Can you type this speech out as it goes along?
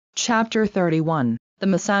Chapter 31, The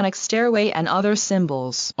Masonic Stairway and Other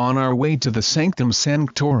Symbols. On our way to the Sanctum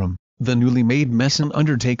Sanctorum, the newly made Mason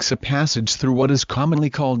undertakes a passage through what is commonly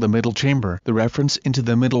called the Middle Chamber. The reference into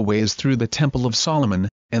the middle way is through the Temple of Solomon,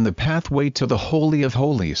 and the pathway to the Holy of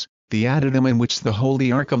Holies, the adytum in which the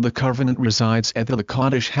Holy Ark of the Covenant resides at the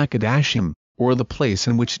Kodesh HaKodashim, or the place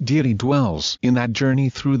in which deity dwells. In that journey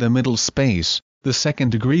through the middle space, the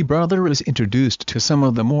second-degree brother is introduced to some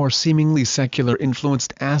of the more seemingly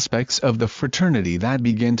secular-influenced aspects of the fraternity that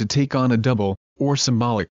begin to take on a double, or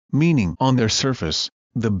symbolic, meaning. On their surface,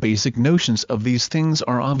 the basic notions of these things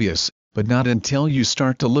are obvious, but not until you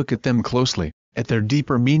start to look at them closely, at their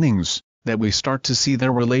deeper meanings, that we start to see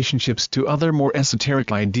their relationships to other more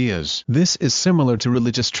esoteric ideas. This is similar to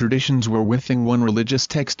religious traditions where within one religious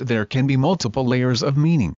text there can be multiple layers of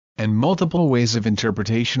meaning, and multiple ways of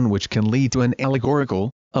interpretation which can lead to an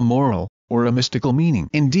allegorical, a moral, or a mystical meaning.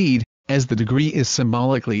 Indeed, as the degree is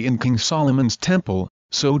symbolically in King Solomon's temple,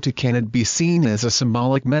 so too can it be seen as a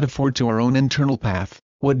symbolic metaphor to our own internal path,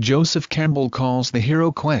 what Joseph Campbell calls the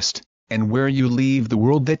hero quest, and where you leave the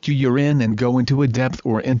world that you're in and go into a depth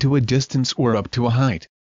or into a distance or up to a height.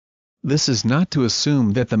 This is not to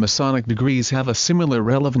assume that the Masonic degrees have a similar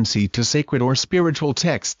relevancy to sacred or spiritual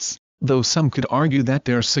texts, though some could argue that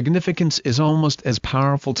their significance is almost as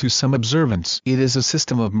powerful to some observants. It is a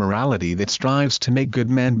system of morality that strives to make good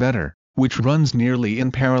man better, which runs nearly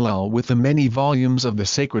in parallel with the many volumes of the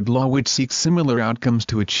sacred law which seek similar outcomes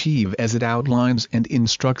to achieve as it outlines and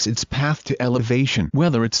instructs its path to elevation.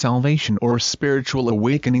 Whether it's salvation or spiritual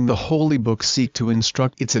awakening, the holy books seek to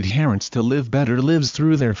instruct its adherents to live better lives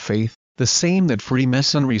through their faith, the same that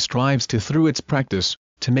Freemasonry strives to through its practice,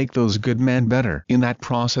 to make those good men better. In that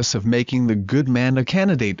process of making the good man a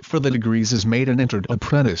candidate for the degrees is made an entered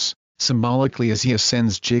apprentice, symbolically as he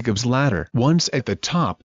ascends Jacob's ladder. Once at the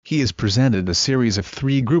top, he is presented a series of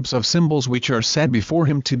 3 groups of symbols which are set before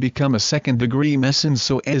him to become a second-degree Mason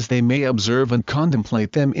so as they may observe and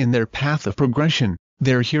contemplate them in their path of progression,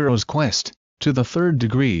 their hero's quest, to the third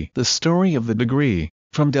degree. The story of the degree,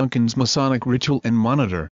 from Duncan's Masonic Ritual and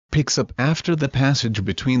Monitor, picks up after the passage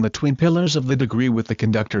between the twin pillars of the degree with the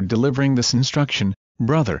conductor delivering this instruction: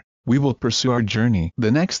 "Brother, we will pursue our journey."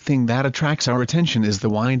 The next thing that attracts our attention is the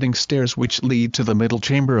winding stairs which lead to the middle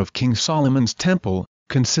chamber of King Solomon's temple,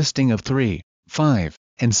 consisting of 3, 5,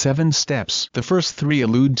 and 7 steps. The first 3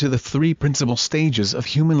 allude to the 3 principal stages of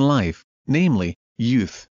human life, namely,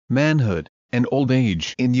 youth, manhood, and old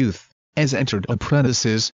age. In youth, as entered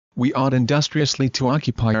apprentices, we ought industriously to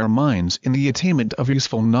occupy our minds in the attainment of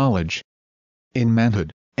useful knowledge. In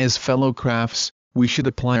manhood, as fellow crafts, we should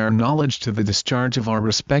apply our knowledge to the discharge of our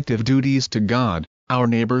respective duties to God, our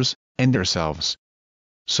neighbors, and ourselves,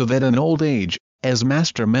 so that in old age, as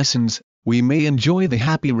master Masons, we may enjoy the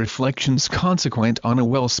happy reflections consequent on a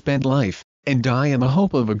well-spent life, and die in the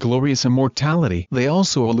hope of a glorious immortality. They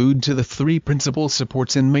also allude to the 3 principal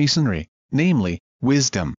supports in Masonry, namely,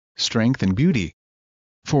 wisdom, strength and beauty.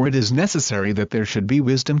 For it is necessary that there should be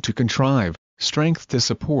wisdom to contrive, strength to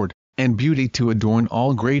support, and beauty to adorn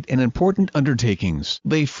all great and important undertakings.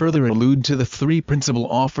 They further allude to the 3 principal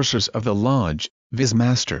officers of the lodge, viz.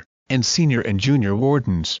 Master, and Senior and Junior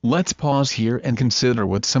Wardens. Let's pause here and consider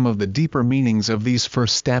what some of the deeper meanings of these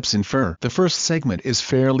first steps infer. The first segment is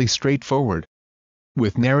fairly straightforward,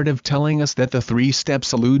 with narrative telling us that the 3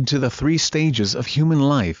 steps allude to the 3 stages of human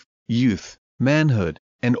life: youth, manhood,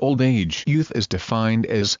 and old age. Youth is defined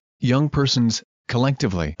as young persons,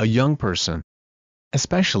 collectively a young person,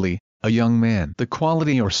 especially a young man, the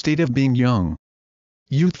quality or state of being young.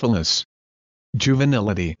 Youthfulness,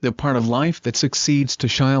 juvenility, the part of life that succeeds to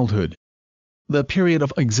childhood, the period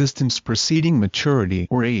of existence preceding maturity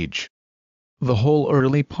or age, the whole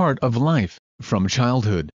early part of life, from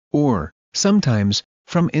childhood, or, sometimes,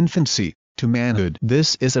 from infancy, to manhood.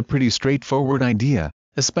 This is a pretty straightforward idea,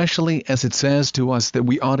 especially as it says to us that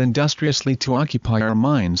we ought industriously to occupy our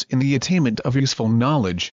minds in the attainment of useful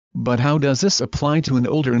knowledge. But how does this apply to an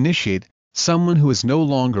older initiate, someone who is no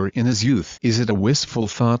longer in his youth? Is it a wistful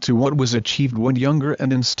thought to what was achieved when younger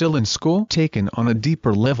and still in school? Taken on a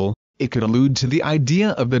deeper level, it could allude to the idea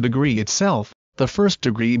of the degree itself, the first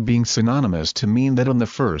degree being synonymous to mean that on the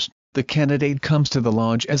first, the candidate comes to the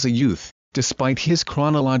lodge as a youth, despite his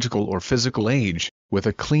chronological or physical age, with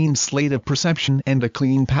a clean slate of perception and a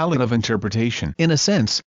clean palette of interpretation. In a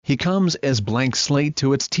sense, he comes as blank slate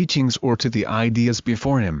to its teachings or to the ideas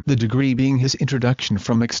before him, the degree being his introduction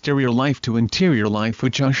from exterior life to interior life,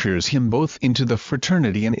 which ushers him both into the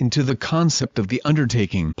fraternity and into the concept of the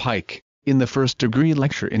undertaking. Pike, in the first degree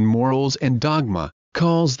lecture in Morals and Dogma,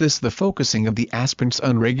 calls this the focusing of the aspirant's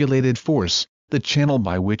unregulated force, the channel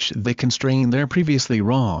by which they constrain their previously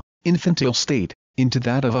raw, infantile state, into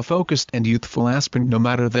that of a focused and youthful aspirant no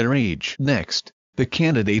matter their age. Next, the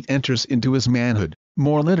candidate enters into his manhood,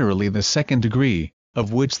 more literally the second degree,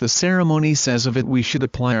 of which the ceremony says of it we should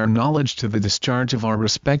apply our knowledge to the discharge of our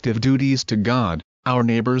respective duties to God, our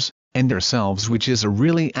neighbors, and ourselves, which is a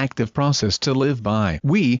really active process to live by.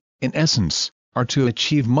 We, in essence, are to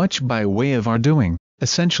achieve much by way of our doing,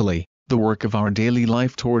 essentially, the work of our daily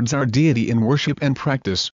life towards our deity in worship and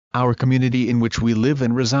practice, our community in which we live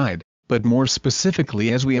and reside, but more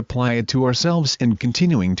specifically as we apply it to ourselves and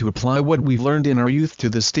continuing to apply what we've learned in our youth to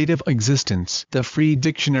the state of existence. The Free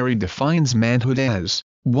Dictionary defines manhood as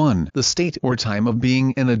 1. The state or time of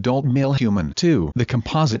being an adult male human. 2. The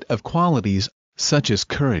composite of qualities, such as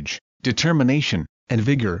courage, determination, and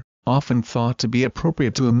vigor, often thought to be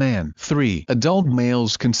appropriate to a man. 3. Adult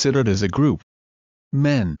males considered as a group.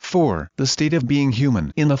 Men. 4. The state of being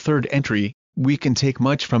human. In the third entry, we can take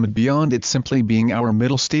much from it beyond it simply being our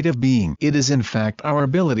middle state of being. It is in fact our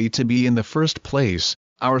ability to be in the first place,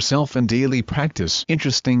 ourself in daily practice.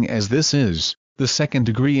 Interesting as this is, the second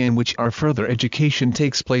degree in which our further education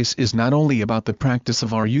takes place is not only about the practice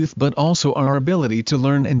of our youth but also our ability to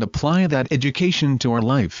learn and apply that education to our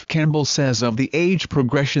life. Campbell says of the age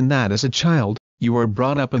progression that as a child, you are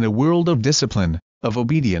brought up in a world of discipline, of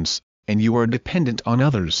obedience, and you are dependent on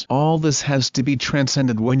others. All this has to be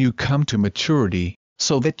transcended when you come to maturity,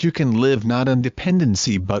 so that you can live not in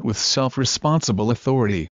dependency but with self-responsible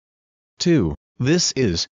authority. 2. This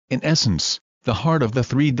is, in essence, the heart of the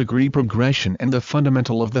three-degree progression and the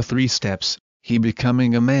fundamental of the three steps, he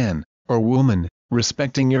becoming a man, or woman,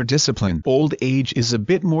 respecting your discipline. Old age is a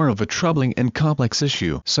bit more of a troubling and complex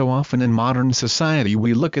issue. So often in modern society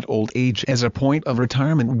we look at old age as a point of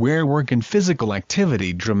retirement where work and physical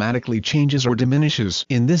activity dramatically changes or diminishes.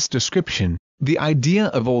 In this description, the idea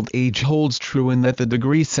of old age holds true in that the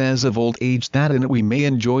degree says of old age that in it we may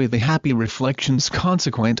enjoy the happy reflections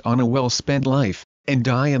consequent on a well-spent life, and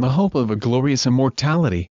die in the hope of a glorious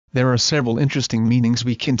immortality. There are several interesting meanings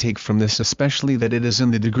we can take from this, especially that it is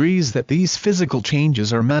in the degrees that these physical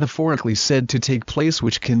changes are metaphorically said to take place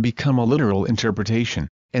which can become a literal interpretation,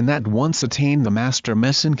 and that once attained the master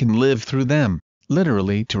Mason can live through them,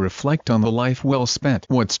 literally to reflect on the life well spent.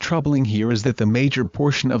 What's troubling here is that the major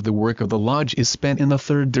portion of the work of the lodge is spent in the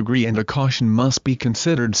third degree, and a caution must be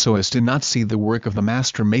considered so as to not see the work of the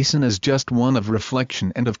master Mason as just one of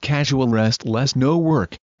reflection and of casual rest, lest no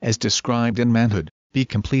work, as described in manhood, be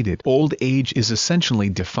completed. Old age is essentially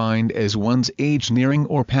defined as one's age nearing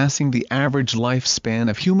or passing the average lifespan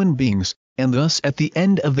of human beings, and thus at the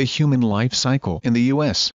end of the human life cycle. In the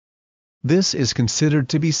U.S., this is considered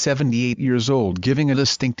to be 78 years old, giving a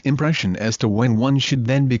distinct impression as to when one should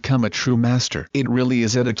then become a true master. It really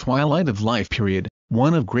is at a twilight of life period,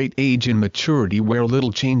 one of great age and maturity where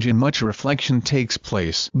little change and much reflection takes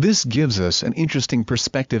place. This gives us an interesting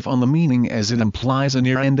perspective on the meaning, as it implies a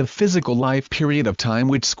near end of physical life period of time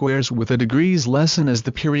which squares with a degree's lesson as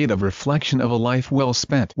the period of reflection of a life well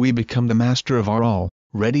spent. We become the master of our all,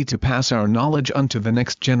 ready to pass our knowledge unto the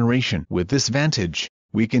next generation. With this vantage,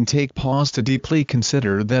 we can take pause to deeply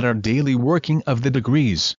consider that our daily working of the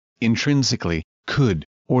degrees, intrinsically, could,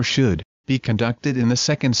 or should, be conducted in the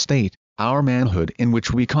second state, our manhood, in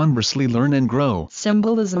which we conversely learn and grow.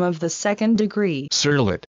 Symbolism of the second degree.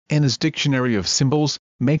 Searlet, in his Dictionary of Symbols,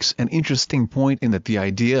 makes an interesting point in that the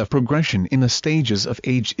idea of progression in the stages of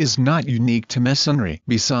age is not unique to Masonry.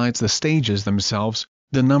 Besides the stages themselves,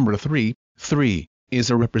 the number 3 is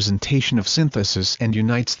a representation of synthesis and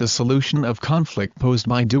unites the solution of conflict posed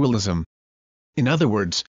by dualism. In other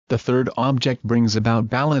words, the third object brings about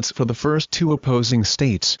balance for the first two opposing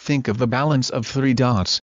states. Think of the balance of 3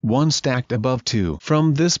 dots, one stacked above 2.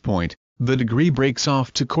 From this point, the degree breaks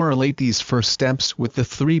off to correlate these first steps with the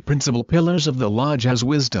 3 principal pillars of the lodge as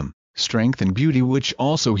wisdom, strength and beauty, which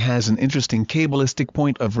also has an interesting Kabbalistic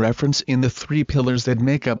point of reference in the 3 pillars that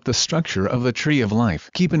make up the structure of the tree of life.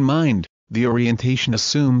 Keep in mind, the orientation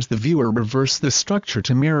assumes the viewer reverse the structure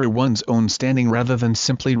to mirror one's own standing rather than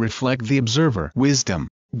simply reflect the observer. Wisdom,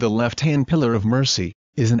 the left-hand pillar of mercy,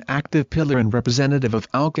 is an active pillar and representative of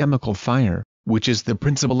alchemical fire, which is the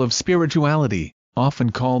principle of spirituality,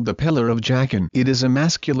 often called the pillar of Jachin. It is a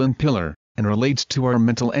masculine pillar, and relates to our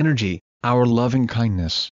mental energy, our loving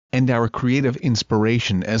kindness, and our creative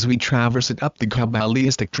inspiration as we traverse it up the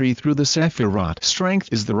Kabbalistic tree through the Sephirot. Strength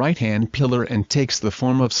is the right-hand pillar and takes the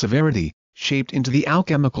form of severity, shaped into the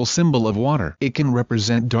alchemical symbol of water. It can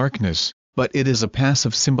represent darkness, but it is a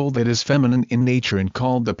passive symbol that is feminine in nature and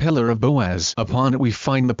called the pillar of Boaz. Upon it we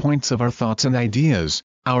find the points of our thoughts and ideas,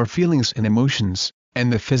 our feelings and emotions,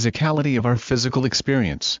 and the physicality of our physical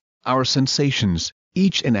experience. our sensations,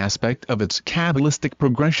 each an aspect of its Kabbalistic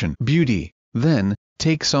progression. Beauty, then,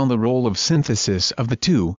 takes on the role of synthesis of the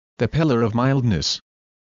two, the pillar of mildness.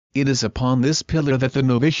 It is upon this pillar that the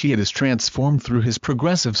novitiate is transformed through his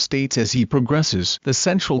progressive states as he progresses. The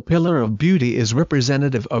central pillar of beauty is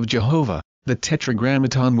representative of Jehovah, the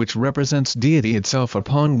tetragrammaton which represents deity itself,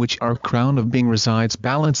 upon which our crown of being resides,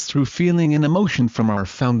 balanced through feeling and emotion from our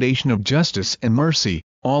foundation of justice and mercy,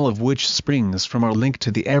 all of which springs from our link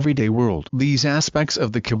to the everyday world. These aspects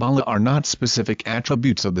of the Kabbalah are not specific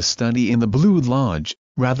attributes of the study in the Blue Lodge,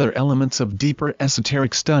 rather elements of deeper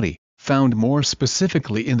esoteric study, found more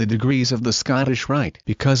specifically in the degrees of the Scottish Rite.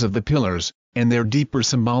 Because of the pillars, and their deeper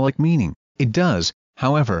symbolic meaning, it does,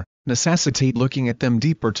 however, necessitate looking at them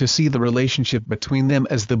deeper to see the relationship between them,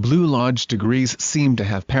 as the Blue Lodge degrees seem to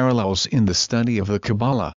have parallels in the study of the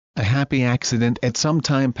Kabbalah, a happy accident at some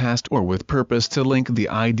time past or with purpose to link the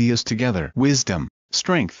ideas together. Wisdom,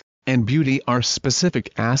 strength, and beauty are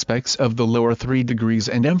specific aspects of the lower 3 degrees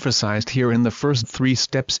and emphasized here in the first 3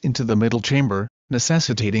 steps into the middle chamber,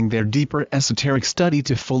 necessitating their deeper esoteric study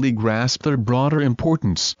to fully grasp their broader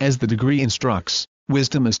importance. As the degree instructs,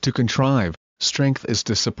 wisdom is to contrive, strength is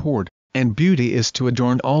to support, and beauty is to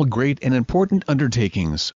adorn all great and important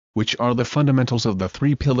undertakings, which are the fundamentals of the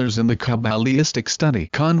 3 pillars in the Kabbalistic study.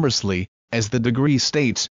 Conversely, as the degree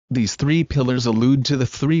states, these 3 pillars allude to the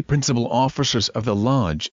 3 principal officers of the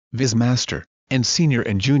lodge, viz. Master, and Senior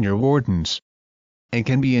and Junior Wardens, and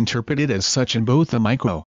can be interpreted as such in both a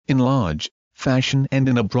micro, in lodge, fashion and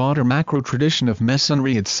in a broader macro tradition of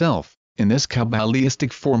Masonry itself. In this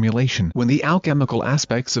Kabbalistic formulation, when the alchemical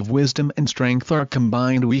aspects of wisdom and strength are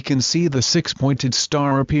combined, we can see the 6-pointed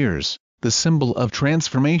star appears, the symbol of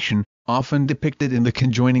transformation, often depicted in the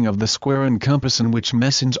conjoining of the square and compass, in which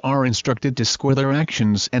Masons are instructed to square their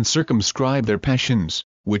actions and circumscribe their passions,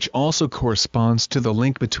 which also corresponds to the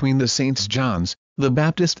link between the Saints John's, the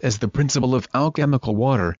Baptist as the principle of alchemical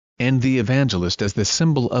water, and the Evangelist as the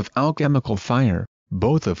symbol of alchemical fire,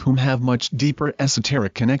 both of whom have much deeper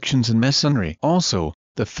esoteric connections in Masonry. Also,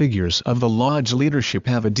 the figures of the lodge leadership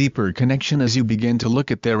have a deeper connection as you begin to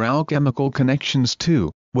look at their alchemical connections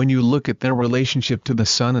too. When you look at their relationship to the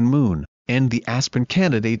sun and moon, and the aspirant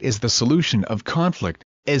candidate is the solution of conflict,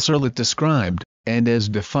 as Ehrlich described, and as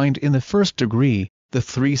defined in the first degree, the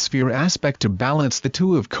 3-sphere aspect to balance the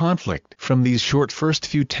 2 of conflict. From these short first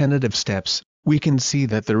few tentative steps, we can see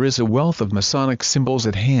that there is a wealth of Masonic symbols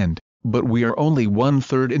at hand, but we are only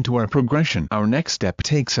 1/3 into our progression. Our next step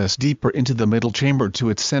takes us deeper into the middle chamber to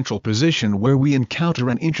its central position, where we encounter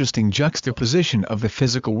an interesting juxtaposition of the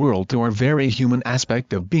physical world to our very human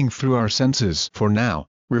aspect of being through our senses. For now,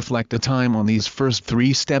 reflect a time on these first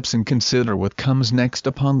 3 steps and consider what comes next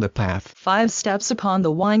upon the path. 5 steps upon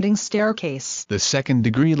the winding staircase. The second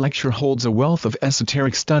degree lecture holds a wealth of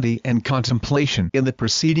esoteric study and contemplation. In the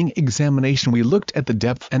preceding examination we looked at the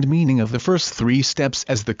depth and meaning of the first 3 steps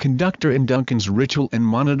as the conductor in Duncan's ritual and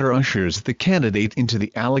monitor ushers the candidate into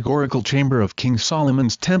the allegorical chamber of King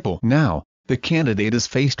Solomon's temple. Now, the candidate is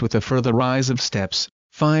faced with a further rise of steps,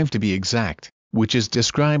 5 to be exact, which is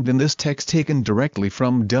described in this text taken directly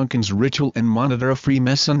from Duncan's Ritual and Monitor of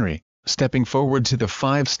Freemasonry. Stepping forward to the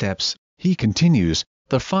 5 steps, he continues,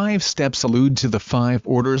 the 5 steps allude to the 5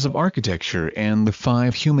 orders of architecture and the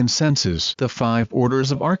 5 human senses. The 5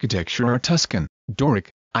 orders of architecture are Tuscan, Doric,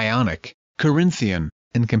 Ionic, Corinthian,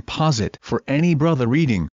 and Composite. For any brother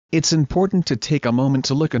reading, it's important to take a moment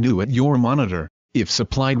to look anew at your monitor, if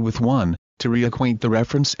supplied with one, to reacquaint the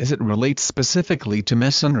reference as it relates specifically to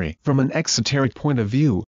Masonry. From an exoteric point of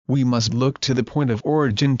view, we must look to the point of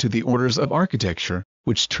origin to the orders of architecture,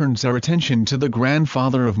 which turns our attention to the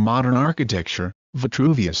grandfather of modern architecture,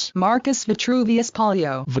 Vitruvius. Marcus Vitruvius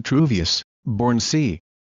Pollio. Vitruvius, born c.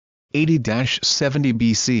 80-70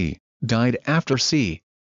 BC, died after c.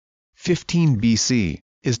 15 BC,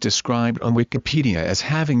 is described on Wikipedia as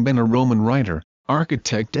having been a Roman writer,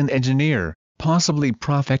 architect and engineer, possibly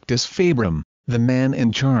Praefectus Fabrum, the man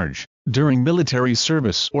in charge, during military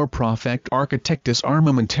service, or Praefect Architectus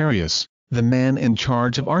Armamentarius, the man in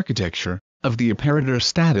charge of architecture, of the Imperator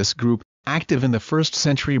status group, active in the 1st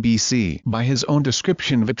century BC. By his own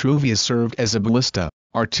description, Vitruvius served as a ballista,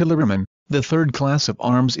 artilleryman, the 3rd class of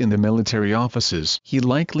arms in the military offices. He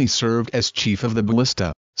likely served as chief of the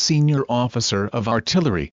ballista, senior officer of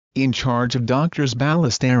artillery, in charge of doctors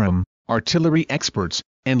ballistarum, artillery experts,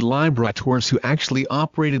 and librators who actually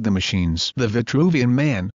operated the machines. The Vitruvian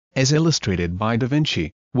man, as illustrated by Da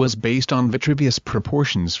Vinci, was based on Vitruvius'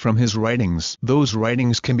 proportions from his writings. Those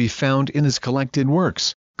writings can be found in his collected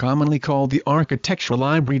works, commonly called the Architectural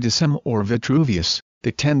Library de Sem or Vitruvius,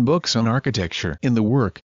 the 10 books on architecture. In the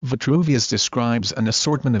work, Vitruvius describes an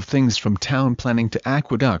assortment of things from town planning to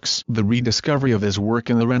aqueducts. The rediscovery of his work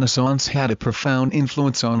in the Renaissance had a profound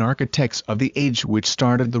influence on architects of the age, which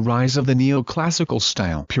started the rise of the neoclassical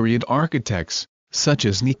style. Period architects, such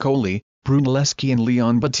as Niccoli, Brunelleschi and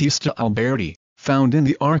Leon Battista Alberti, found in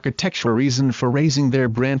the architecture a reason for raising their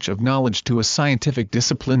branch of knowledge to a scientific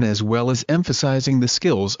discipline as well as emphasizing the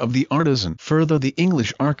skills of the artisan. Further, the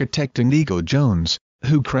English architect Inigo Jones,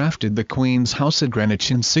 who crafted the Queen's House at Greenwich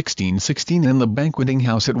in 1616 and the Banqueting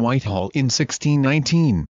House at Whitehall in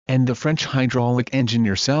 1619, and the French hydraulic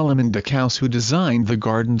engineer Salomon de Caus, who designed the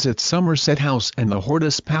gardens at Somerset House and the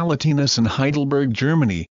Hortus Palatinus in Heidelberg,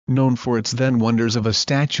 Germany, known for its then wonders of a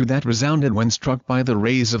statue that resounded when struck by the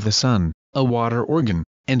rays of the sun, a water organ,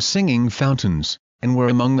 and singing fountains, and were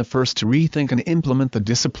among the first to rethink and implement the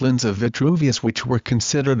disciplines of Vitruvius, which were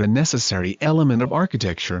considered a necessary element of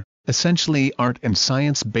architecture, essentially art and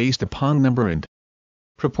science based upon number and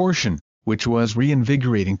proportion, which was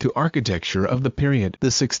reinvigorating to architecture of the period. The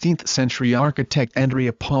 16th century architect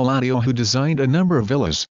Andrea Palladio, who designed a number of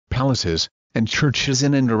villas, palaces, and churches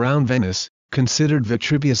in and around Venice, considered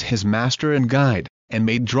Vitruvius his master and guide, and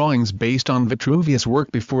made drawings based on Vitruvius'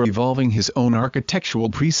 work before evolving his own architectural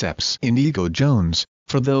precepts. Inigo Jones,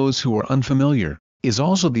 for those who are unfamiliar, is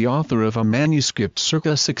also the author of a manuscript circa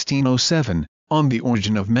 1607, on the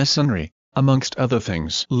origin of Masonry, amongst other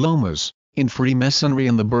things. Lomas, in Freemasonry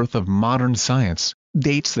and the Birth of Modern Science,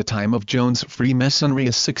 dates the time of Jones' Freemasonry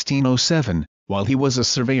as 1607, while he was a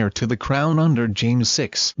surveyor to the crown under James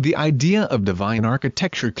VI. The idea of divine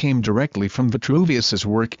architecture came directly from Vitruvius's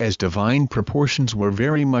work, as divine proportions were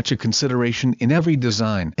very much a consideration in every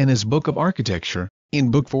design. In his Book of Architecture, in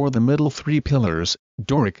Book 4, the middle three pillars,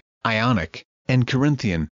 Doric, Ionic, and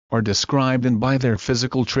Corinthian, are described and by their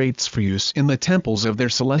physical traits for use in the temples of their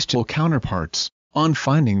celestial counterparts. On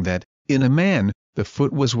finding that, in a man, the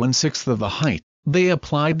foot was 1/6 of the height, they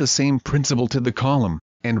applied the same principle to the column,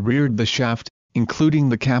 and reared the shaft, including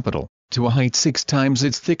the capital, to a height 6 times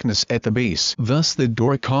its thickness at the base. Thus the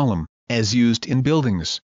Doric column, as used in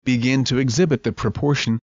buildings, began to exhibit the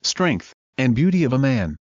proportion, strength, and beauty of a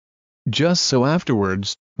man. Just so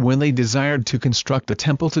afterwards, when they desired to construct a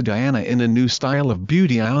temple to Diana in a new style of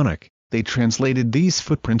beauty, Ionic, they translated these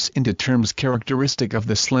footprints into terms characteristic of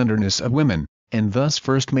the slenderness of women, and thus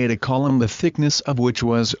first made a column the thickness of which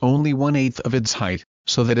was only 1/8 of its height,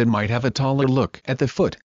 so that it might have a taller look. At the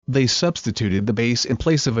foot, they substituted the base in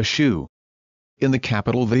place of a shoe. In the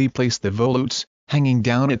capital they placed the volutes, hanging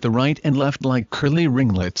down at the right and left like curly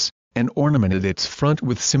ringlets, and ornamented its front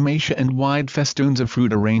with cymatia and wide festoons of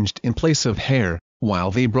fruit arranged in place of hair,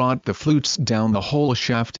 while they brought the flutes down the whole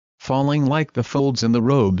shaft, falling like the folds in the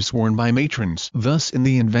robes worn by matrons. Thus in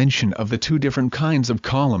the invention of the two different kinds of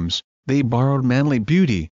columns, they borrowed manly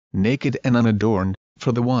beauty, naked and unadorned,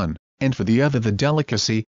 for the one, and for the other the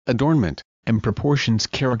delicacy, adornment, and proportions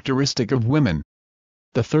characteristic of women.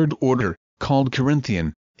 The third order, called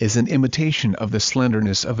Corinthian, is an imitation of the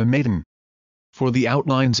slenderness of a maiden. For the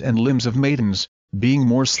outlines and limbs of maidens, being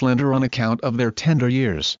more slender on account of their tender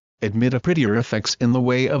years, admit of prettier effects in the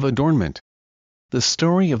way of adornment. The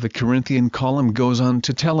story of the Corinthian column goes on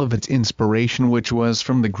to tell of its inspiration, which was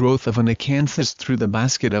from the growth of an acanthus through the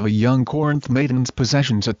basket of a young Corinth maiden's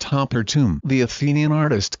possessions atop her tomb. The Athenian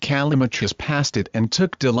artist Callimachus passed it and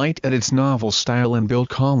took delight at its novel style and built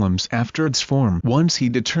columns after its form. Once he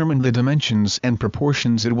determined the dimensions and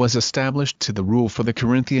proportions, it was established to the rule for the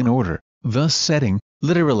Corinthian order, thus setting,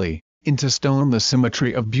 literally, into stone the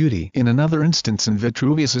symmetry of beauty. In another instance in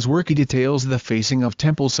Vitruvius's work he details the facing of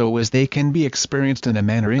temples so as they can be experienced in a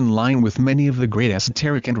manner in line with many of the great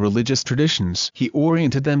esoteric and religious traditions. He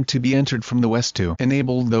oriented them to be entered from the west to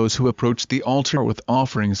enable those who approached the altar with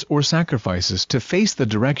offerings or sacrifices to face the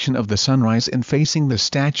direction of the sunrise in facing the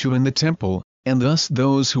statue in the temple, and thus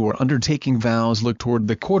those who are undertaking vows look toward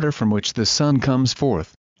the quarter from which the sun comes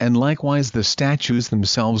forth, and likewise the statues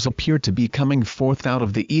themselves appear to be coming forth out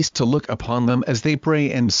of the east to look upon them as they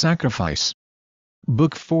pray and sacrifice.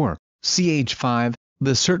 Book 4, ch. 5,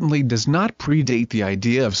 this certainly does not predate the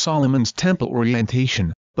idea of Solomon's temple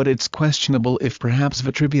orientation, but it's questionable if perhaps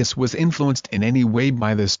Vitruvius was influenced in any way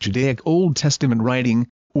by this Judaic Old Testament writing,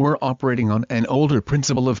 or operating on an older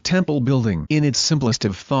principle of temple building. In its simplest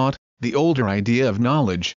of thought, the older idea of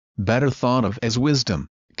knowledge, better thought of as wisdom,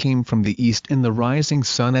 came from the east in the rising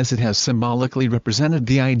sun, as it has symbolically represented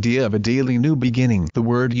the idea of a daily new beginning. The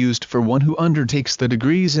word used for one who undertakes the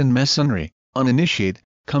degrees in Masonry, uninitiate,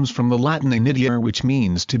 comes from the Latin initiare, which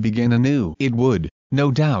means to begin anew. It would, no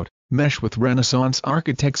doubt, mesh with Renaissance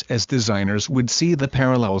architects, as designers would see the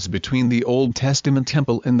parallels between the Old Testament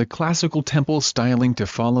temple and the classical temple styling to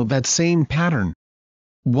follow that same pattern.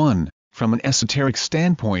 1. From an esoteric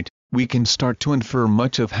standpoint, we can start to infer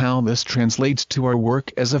much of how this translates to our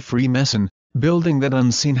work as a Freemason, building that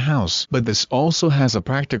unseen house. But this also has a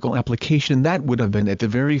practical application that would have been at the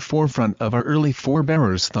very forefront of our early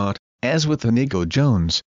forebearers' thought, as with Inigo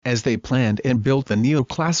Jones, as they planned and built the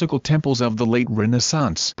neoclassical temples of the late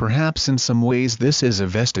Renaissance. Perhaps in some ways this is a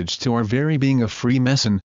vestige to our very being a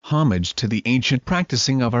Freemason, homage to the ancient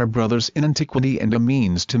practicing of our brothers in antiquity and a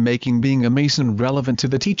means to making being a Mason relevant to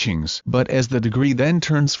the teachings. But as the degree then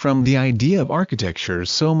turns from the idea of architecture,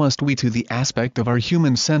 so must we to the aspect of our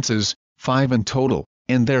human senses, 5 in total,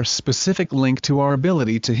 and their specific link to our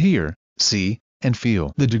ability to hear, see, and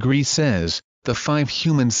feel. The degree says, the 5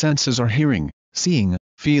 human senses are hearing, seeing,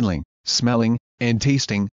 feeling, smelling, and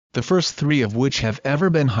tasting, the first 3 of which have ever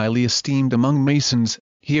been highly esteemed among Masons: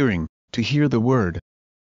 hearing, to hear the word;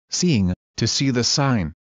 seeing, to see the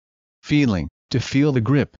sign; feeling, to feel the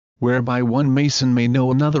grip, whereby one Mason may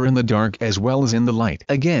know another in the dark as well as in the light.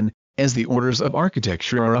 Again, as the orders of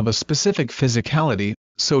architecture are of a specific physicality,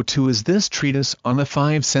 so too is this treatise on the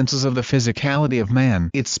 5 senses of the physicality of man.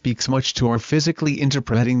 It speaks much to our physically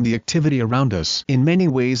interpreting the activity around us. In many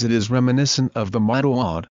ways it is reminiscent of the motto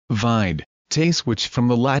aud, vide, tace, which from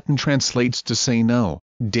the Latin translates to say no,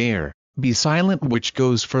 dare, be silent, which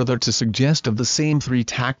goes further to suggest of the same 3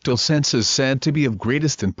 tactile senses said to be of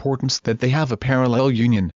greatest importance that they have a parallel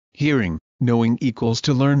union. Hearing, knowing equals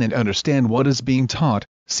to learn and understand what is being taught;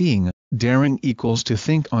 seeing, daring equals to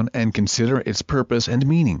think on and consider its purpose and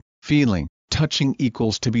meaning; feeling, touching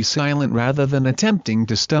equals to be silent rather than attempting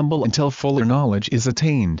to stumble until fuller knowledge is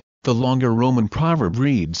attained. The longer Roman proverb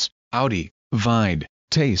reads, audi, vide,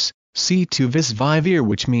 tace, see to vis vivere,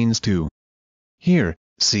 which means to hear,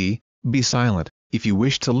 see, be silent, if you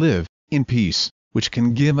wish to live in peace, which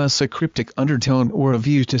can give us a cryptic undertone or a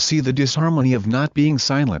view to see the disharmony of not being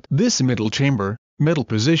silent. This middle chamber, middle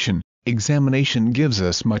position, examination gives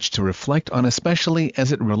us much to reflect on, especially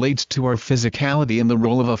as it relates to our physicality and the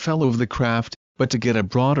role of a fellow of the craft. But to get a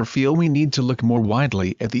broader feel we need to look more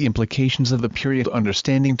widely at the implications of the period,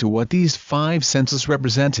 understanding to what these 5 senses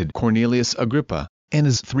represented. Cornelius Agrippa, in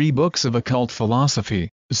his 3 books of occult philosophy,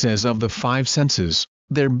 says of the 5 senses,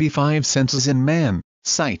 there be 5 senses in man: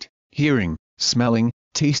 sight, hearing, smelling,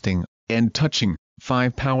 tasting, and touching;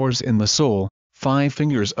 5 powers in the soul, 5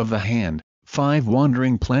 fingers of the hand, 5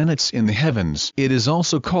 wandering planets in the heavens. It is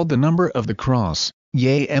also called the number of the cross,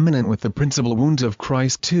 yea, eminent with the principal wounds of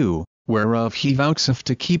Christ too, whereof he vouchsafed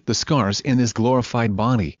to keep the scars in his glorified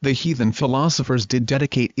body. The heathen philosophers did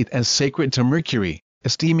dedicate it as sacred to Mercury,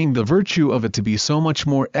 esteeming the virtue of it to be so much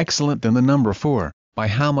more excellent than the number 4, by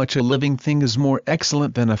how much a living thing is more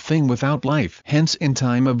excellent than a thing without life. Hence in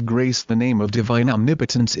time of grace the name of divine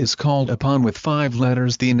omnipotence is called upon with 5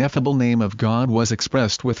 letters. The ineffable name of God was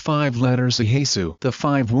expressed with 5 letters: Jesu. The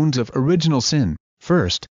 5 wounds of original sin: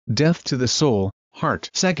 first, death to the soul, heart;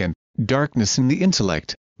 second, darkness in the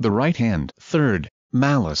intellect, the right hand; third,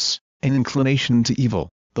 malice, an inclination to evil,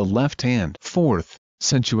 the left hand; fourth,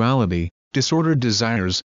 sensuality, disordered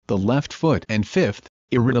desires, the left foot; and fifth,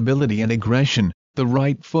 irritability and aggression, the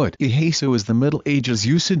right foot. Jesu is the Middle Ages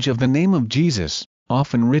usage of the name of Jesus,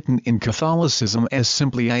 often written in Catholicism as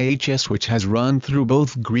simply IHS, which has run through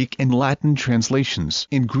both Greek and Latin translations.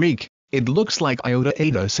 In Greek, it looks like iota,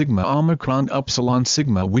 eta, sigma, omicron, upsilon,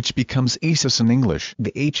 sigma, which becomes asis in English.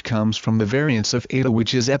 The H comes from the variance of eta,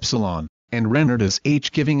 which is epsilon, and rendered as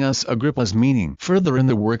H, giving us Agrippa's meaning. Further, in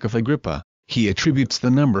the work of Agrippa, he attributes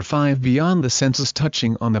the number 5 beyond the senses,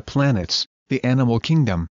 touching on the planets, the animal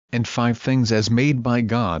kingdom, and 5 things as made by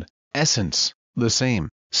God: essence, the same;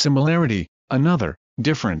 similarity, another;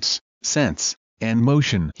 difference, sense, and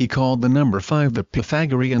motion. He called the number 5 the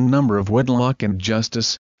Pythagorean number of wedlock and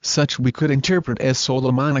justice. Such we could interpret as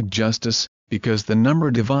Solomonic justice, because the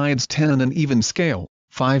number divides 10 in an even scale.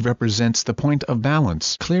 5 represents the point of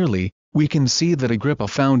balance. Clearly, we can see that Agrippa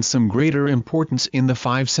found some greater importance in the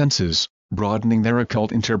 5 senses, broadening their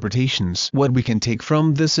occult interpretations. What we can take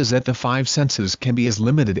from this is that the 5 senses can be as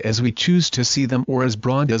limited as we choose to see them, or as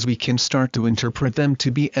broad as we can start to interpret them to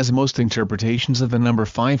be, as most interpretations of the number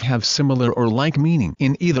 5 have similar or like meaning.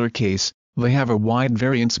 In either case, they have a wide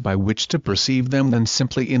variance by which to perceive them than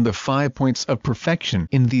simply in the 5 points of perfection.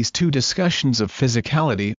 In these 2 discussions of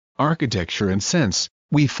physicality, architecture and sense,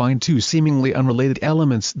 we find 2 seemingly unrelated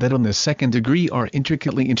elements that on the second degree are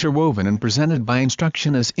intricately interwoven and presented by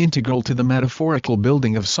instruction as integral to the metaphorical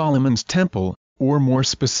building of Solomon's temple, or more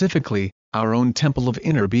specifically, our own temple of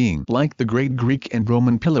inner being. Like the great Greek and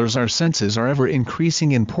Roman pillars, our senses are ever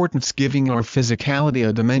increasing importance, giving our physicality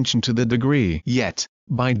a dimension to the degree. Yet,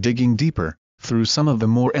 by digging deeper, through some of the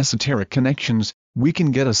more esoteric connections, we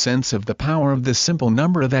can get a sense of the power of this simple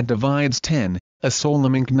number that divides 10, a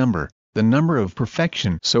Solomonic number, the number of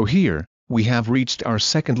perfection. So here, we have reached our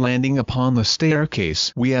second landing upon the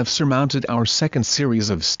staircase. We have surmounted our second series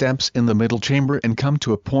of steps in the middle chamber and come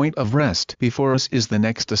to a point of rest. Before us is the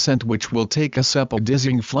next ascent, which will take us up a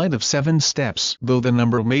dizzying flight of 7 steps. Though the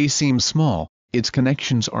number may seem small, its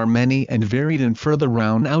connections are many and varied and further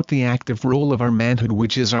round out the active role of our manhood,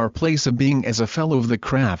 which is our place of being as a fellow of the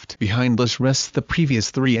craft. Behind us rests the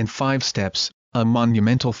previous 3 and 5 steps, a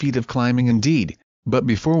monumental feat of climbing indeed, but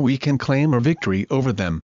before we can claim our victory over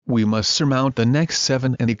them, we must surmount the next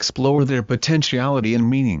 7 and explore their potentiality and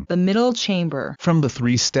meaning. The middle chamber. From the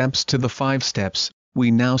 3 steps to the 5 steps, we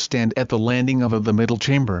now stand at the landing of the middle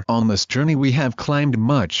chamber. On this journey we have climbed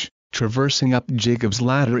much, traversing up Jacob's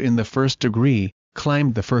ladder in the first degree,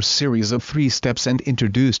 climbed the first series of 3 steps and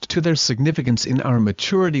introduced to their significance in our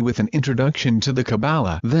maturity with an introduction to the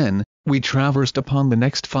Kabbalah. Then, we traversed upon the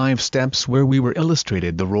next 5 steps where we were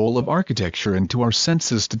illustrated the role of architecture and to our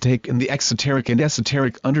senses to take in the exoteric and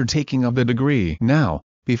esoteric undertaking of the degree. Now,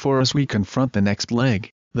 before us we confront the next leg,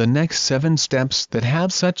 the next 7 steps that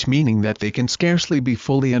have such meaning that they can scarcely be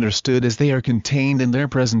fully understood as they are contained in their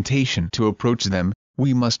presentation. To approach them,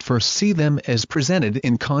 we must first see them as presented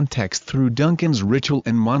in context through Duncan's Ritual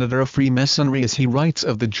and Monitor of Freemasonry. As he writes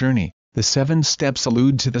of the journey, the 7 steps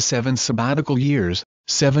allude to the 7 sabbatical years,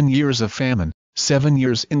 7 years of famine, 7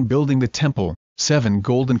 years in building the temple, 7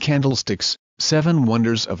 golden candlesticks, 7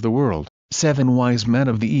 wonders of the world, 7 wise men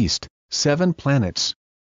of the East, 7 planets.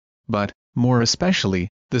 But, more especially,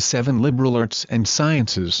 the 7 liberal arts and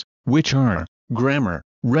sciences, which are grammar,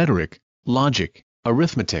 rhetoric, logic,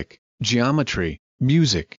 arithmetic, geometry,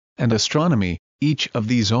 music, and astronomy. Each of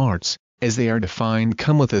these arts, as they are defined,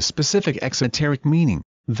 come with a specific exoteric meaning.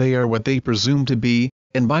 They are what they presume to be,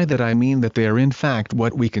 and by that I mean that they are in fact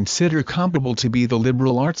what we consider comparable to be the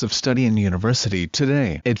liberal arts of study in university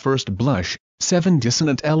today. At first blush, 7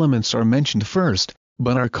 dissonant elements are mentioned first,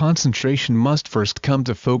 but our concentration must first come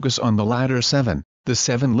to focus on the latter 7, the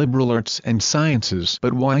 7 liberal arts and sciences.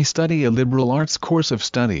 But why study a liberal arts course of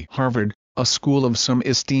study? Harvard, a school of some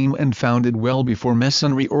esteem and founded well before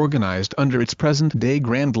Masonry organized under its present-day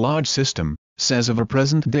Grand Lodge system, says of a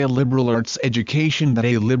present-day liberal arts education that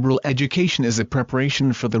a liberal education is a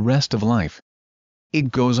preparation for the rest of life. It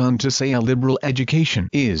goes on to say a liberal education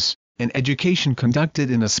is an education conducted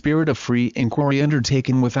in a spirit of free inquiry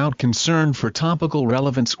undertaken without concern for topical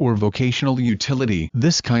relevance or vocational utility.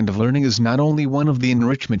 This kind of learning is not only one of the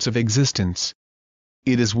enrichments of existence,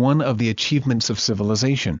 it is one of the achievements of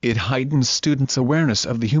civilization. It heightens students' awareness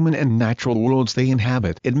of the human and natural worlds they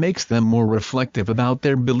inhabit. It makes them more reflective about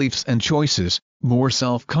their beliefs and choices, more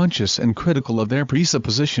self-conscious and critical of their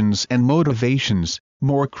presuppositions and motivations,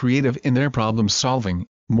 more creative in their problem-solving,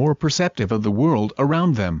 more perceptive of the world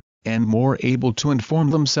around them, and more able to inform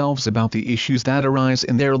themselves about the issues that arise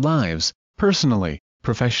in their lives, personally,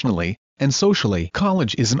 professionally, and socially.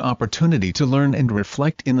 College is an opportunity to learn and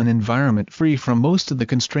reflect in an environment free from most of the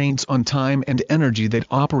constraints on time and energy that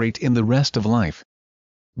operate in the rest of life.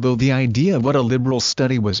 Though the idea of what a liberal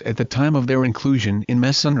study was at the time of their inclusion in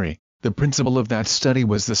Masonry, the principle of that study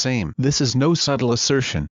was the same. This is no subtle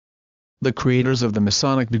assertion. The creators of the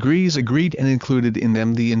Masonic degrees agreed and included in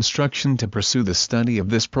them the instruction to pursue the study of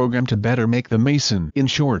this program to better make the Mason. In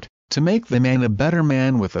short, to make the man a better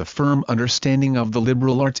man with a firm understanding of the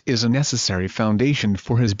liberal arts is a necessary foundation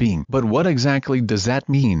for his being. But what exactly does that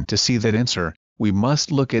mean? To see that answer, we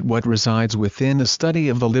must look at what resides within a study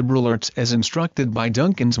of the liberal arts as instructed by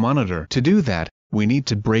Duncan's Monitor. To do that, we need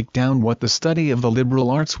to break down what the study of the liberal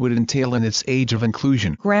arts would entail in its age of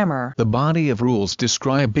inclusion. Grammar. The body of rules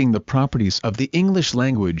describing the properties of the English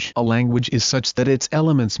language. A language is such that its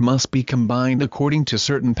elements must be combined according to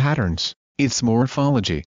certain patterns. Its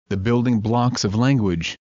morphology, the building blocks of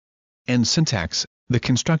language, and syntax, the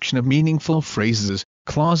construction of meaningful phrases,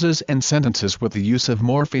 clauses and sentences with the use of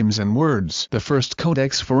morphemes and words. The first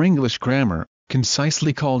codex for English grammar,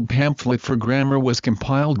 concisely called Pamphlet for Grammar, was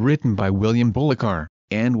written by William Bullicar,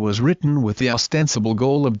 and was written with the ostensible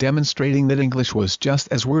goal of demonstrating that English was just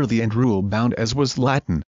as worthy and rule-bound as was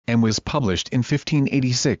Latin, and was published in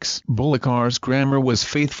 1586. Bullicar's grammar was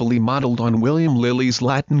faithfully modeled on William Lilly's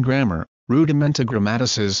Latin grammar, Rudimenta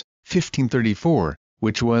Grammaticis, 1534,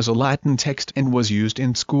 which was a Latin text and was used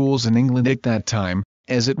in schools in England at that time,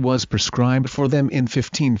 as it was prescribed for them in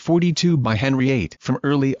 1542 by Henry VIII. From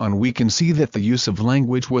early on we can see that the use of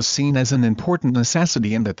language was seen as an important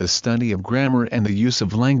necessity, and that the study of grammar and the use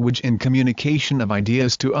of language in communication of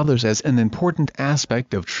ideas to others as an important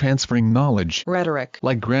aspect of transferring knowledge. Rhetoric.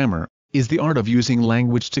 Like grammar, is the art of using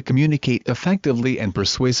language to communicate effectively and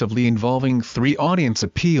persuasively involving three audience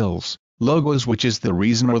appeals: logos, which is the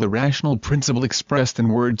reason or the rational principle expressed in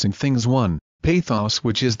words and things; 1. Pathos,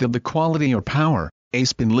 which is the quality or power,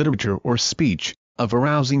 in literature or speech, of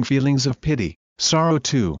arousing feelings of pity, sorrow;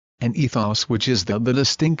 2. And ethos, which is the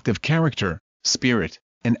distinctive character, spirit,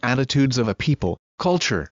 and attitudes of a people,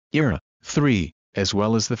 culture, era; 3. As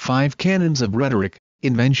well as the 5 canons of rhetoric: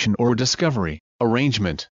 invention or discovery,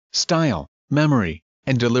 arrangement, style, memory,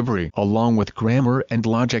 and delivery. Along with grammar and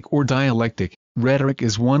logic or dialectic, rhetoric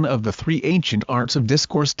is one of the 3 ancient arts of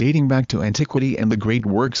discourse dating back to antiquity, and the great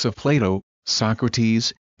works of Plato,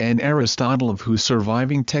 Socrates, and Aristotle, of whose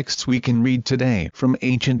surviving texts we can read today. From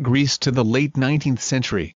ancient Greece to the late 19th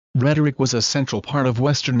century, rhetoric was a central part of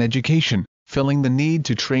Western education, filling the need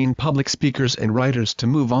to train public speakers and writers to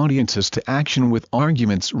move audiences to action with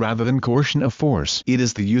arguments rather than coercion of force. It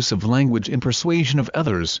is the use of language in persuasion of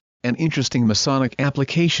others, an interesting Masonic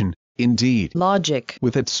application, indeed. Logic,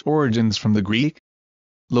 with its origins from the Greek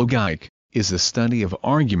logik, is the study of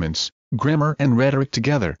arguments, grammar and rhetoric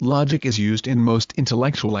together. Logic is used in most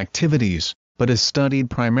intellectual activities, but is studied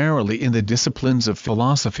primarily in the disciplines of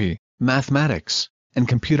philosophy, mathematics, and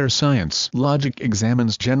computer science. Logic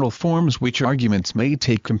examines general forms which arguments may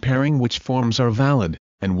take, comparing which forms are valid,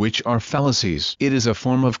 and which are fallacies. It is a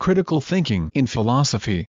form of critical thinking. In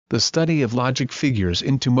philosophy, the study of logic figures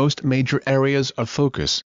into most major areas of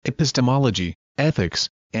focus: epistemology, ethics,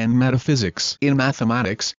 and metaphysics. In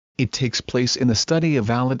mathematics, it takes place in the study of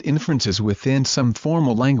valid inferences within some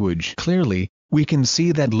formal language. Clearly, we can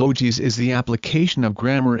see that logis is the application of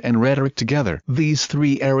grammar and rhetoric together. These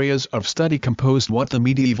 3 areas of study composed what the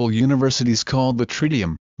medieval universities called the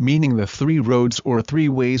trivium, meaning the 3 roads or 3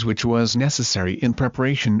 ways, which was necessary in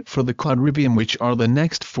preparation for the quadrivium, which are the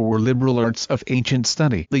next 4 liberal arts of ancient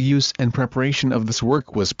study. The use and preparation of this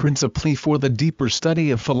work was principally for the deeper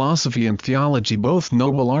study of philosophy and theology, both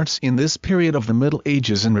noble arts in this period of the Middle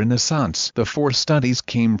Ages and Renaissance. The 4 studies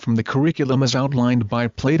came from the curriculum as outlined by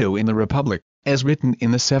Plato in the Republic, as written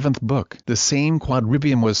in the 7th book. The same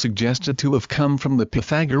quadrivium was suggested to have come from the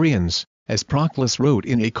Pythagoreans, as Proclus wrote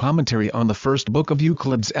in a commentary on the first book of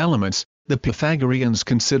Euclid's Elements. The Pythagoreans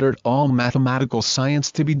considered all mathematical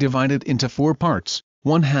science to be divided into 4 parts: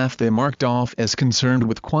 one half they marked off as concerned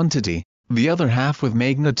with quantity, the other half with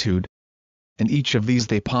magnitude, and each of these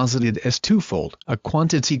they posited as twofold. A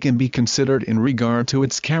quantity can be considered in regard to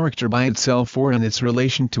its character by itself or in its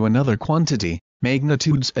relation to another quantity,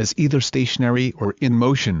 magnitudes as either stationary or in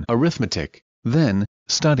motion. Arithmetic, then,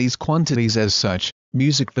 studies quantities as such;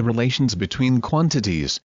 music, the relations between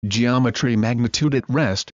quantities; geometry, magnitude at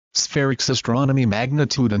rest; spherics, astronomy,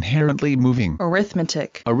 magnitude inherently moving.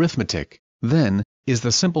 arithmetic, Then, is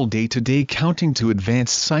the simple day-to-day counting to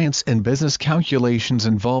advanced science and business calculations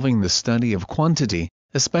involving the study of quantity,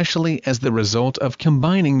 especially as the result of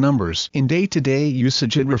combining numbers. In day-to-day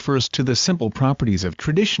usage it refers to the simple properties of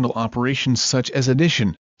traditional operations such as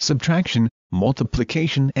addition, subtraction,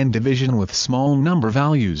 multiplication and division with small number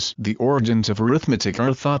values. The origins of arithmetic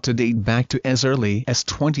are thought to date back to as early as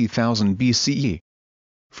 20,000 BCE.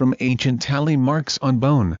 From ancient tally marks on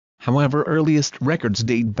bone, however, earliest records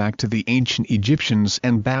date back to the ancient Egyptians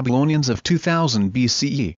and Babylonians of 2000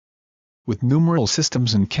 BCE. With numeral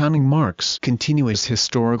systems and counting marks, continuous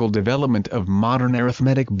historical development of modern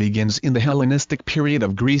arithmetic begins in the Hellenistic period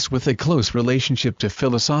of Greece, with a close relationship to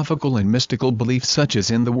philosophical and mystical beliefs such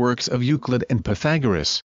as in the works of Euclid and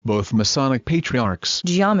Pythagoras, both Masonic patriarchs.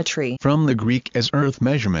 Geometry, from the Greek as earth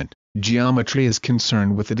measurement, geometry is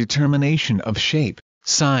concerned with the determination of shape,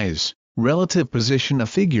 size, relative position of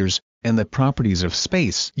figures, and the properties of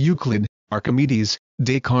space. Euclid, Archimedes,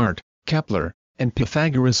 Descartes, Kepler, and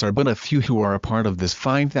Pythagoras are but a few who are a part of this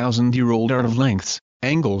 5,000-year-old art of lengths,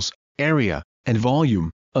 angles, area, and volume,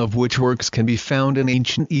 of which works can be found in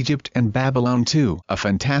ancient Egypt and Babylon too. A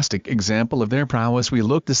fantastic example of their prowess we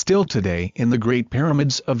look to still today in the Great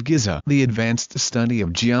Pyramids of Giza. The advanced study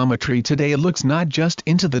of geometry today looks not just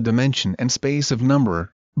into the dimension and space of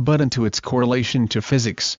number, but into its correlation to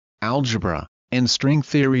physics, algebra, and string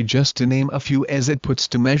theory, just to name a few, as it puts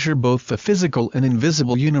to measure both the physical and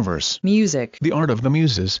invisible universe. Music. The art of the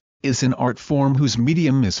muses is an art form whose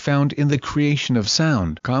medium is found in the creation of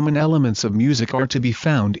sound. Common elements of music are to be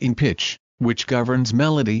found in pitch, which governs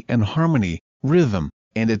melody and harmony, rhythm,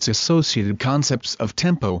 and its associated concepts of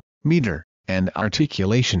tempo, meter, and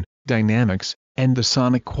articulation, dynamics, and the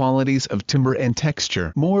sonic qualities of timbre and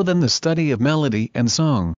texture. More than the study of melody and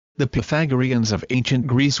song, the Pythagoreans of ancient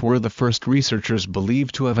Greece were the first researchers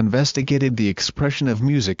believed to have investigated the expression of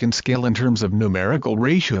music and scale in terms of numerical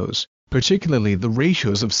ratios, particularly the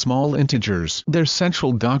ratios of small integers. Their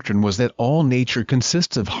central doctrine was that all nature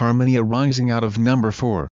consists of harmony arising out of number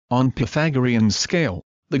 4, on Pythagorean scale.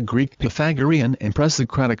 The Greek Pythagorean and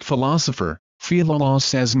pre-Socratic philosopher, Philolaus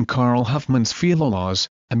says in Karl Huffman's Philolaus,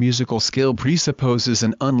 a musical scale presupposes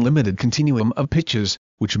an unlimited continuum of pitches,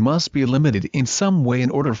 which must be limited in some way in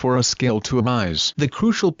order for a scale to arise. The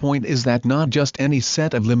crucial point is that not just any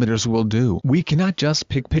set of limiters will do. We cannot just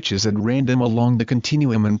pick pitches at random along the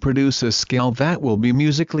continuum and produce a scale that will be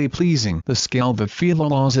musically pleasing. The scale that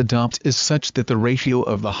Philolaus adopts is such that the ratio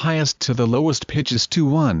of the highest to the lowest pitch is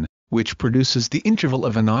 2:1, which produces the interval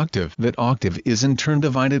of an octave. That octave is in turn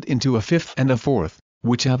divided into a fifth and a fourth,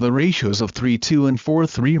 which have the ratios of 3:2 and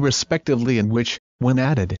 4:3 respectively, and which, when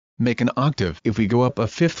added, make an octave. If we go up a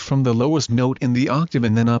fifth from the lowest note in the octave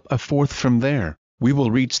and then up a fourth from there, we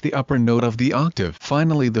will reach the upper note of the octave.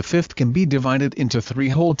 Finally, the fifth can be divided into 3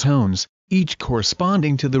 whole tones, each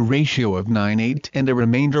corresponding to the ratio of 9/8 and a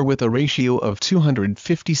remainder with a ratio of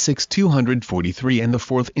 256-243, and the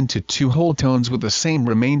fourth into 2 whole tones with the same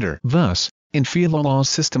remainder. Thus, in Philolaus'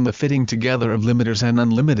 system, the fitting together of limiters and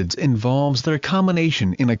unlimiteds involves their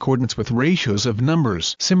combination in accordance with ratios of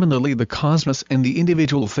numbers. Similarly, the cosmos and the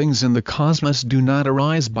individual things in the cosmos do not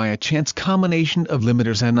arise by a chance combination of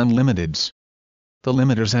limiters and unlimiteds. The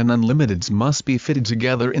limiters and unlimiteds must be fitted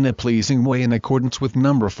together in a pleasing way in accordance with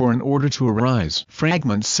number 4 in order to arise.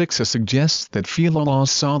 Fragment 6a suggests that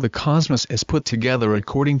Philolaus saw the cosmos as put together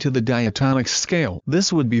according to the diatonic scale.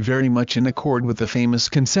 This would be very much in accord with the famous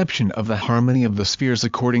conception of the harmony of the spheres,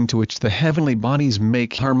 according to which the heavenly bodies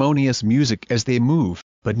make harmonious music as they move.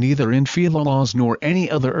 But neither in Philolaus nor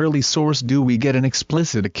any other early source do we get an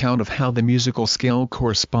explicit account of how the musical scale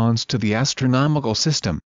corresponds to the astronomical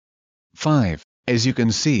system. 5. As you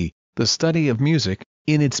can see, the study of music,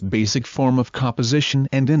 in its basic form of composition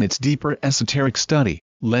and in its deeper esoteric study,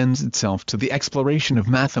 lends itself to the exploration of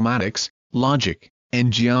mathematics, logic,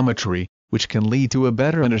 and geometry, which can lead to a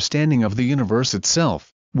better understanding of the universe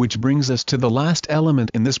itself, which brings us to the last element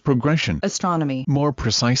in this progression: astronomy. More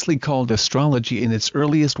precisely called astrology in its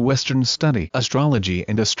earliest Western study. Astrology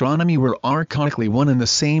and astronomy were archaically one and the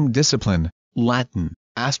same discipline, Latin,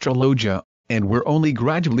 astrologia, and were only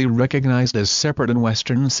gradually recognized as separate in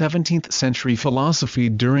Western 17th century philosophy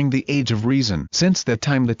during the Age of Reason. Since that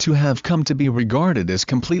time the two have come to be regarded as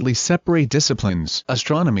completely separate disciplines.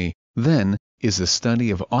 Astronomy, then, is the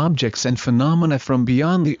study of objects and phenomena from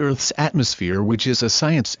beyond the Earth's atmosphere, which is a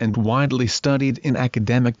science and widely studied in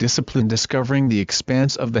academic discipline discovering the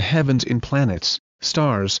expanse of the heavens in planets,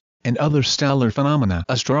 stars, and other stellar phenomena.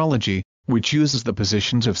 Astrology, which uses the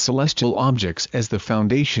positions of celestial objects as the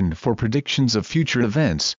foundation for predictions of future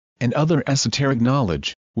events, and other esoteric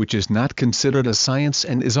knowledge, which is not considered a science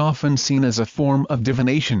and is often seen as a form of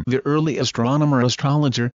divination. The early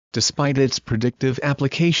astronomer-astrologer, despite its predictive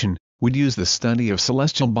application, would use the study of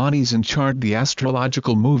celestial bodies and chart the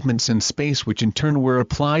astrological movements in space, which in turn were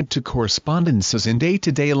applied to correspondences in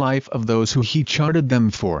day-to-day life of those who he charted them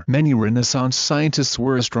for. Many Renaissance scientists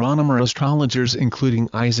were astronomer-astrologers, including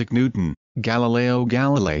Isaac Newton, Galileo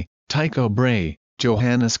Galilei, Tycho Brahe,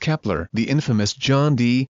 Johannes Kepler, the infamous John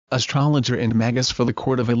Dee, astrologer and magus for the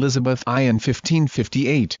court of Elizabeth I in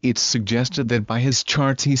 1558. It's suggested that by his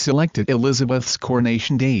charts he selected Elizabeth's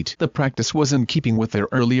coronation date. The practice was in keeping with their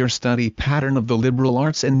earlier study pattern of the liberal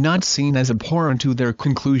arts and not seen as abhorrent to their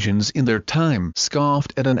conclusions in their time.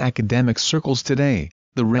 Scoffed at in academic circles today,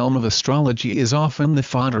 the realm of astrology is often the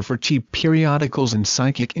fodder for cheap periodicals and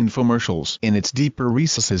psychic infomercials. In its deeper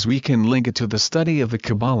recesses we can link it to the study of the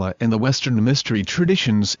Kabbalah and the Western mystery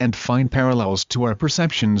traditions and find parallels to our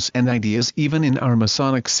perceptions and ideas even in our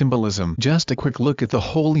Masonic symbolism. Just a quick look at the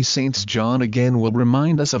Holy Saints John again will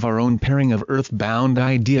remind us of our own pairing of earth-bound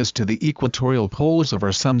ideas to the equatorial poles of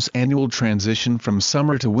our sun's annual transition from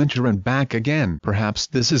summer to winter and back again. Perhaps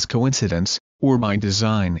this is coincidence, or by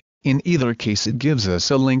design. In either case it gives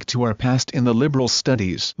us a link to our past in the liberal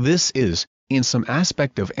studies. This is, in some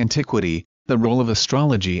aspect of antiquity, the role of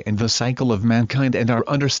astrology and the cycle of mankind and our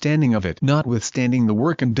understanding of it. Notwithstanding the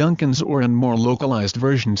work in Duncan's or in more localized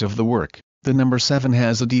versions of the work, the number 7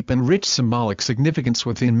 has a deep and rich symbolic significance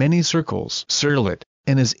within many circles. Searlet,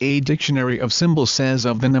 in his A Dictionary of Symbols, says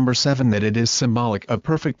of the number 7 that it is symbolic of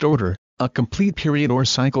perfect order, a complete period or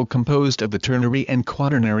cycle composed of the ternary and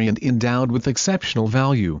quaternary and endowed with exceptional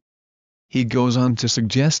value. He goes on to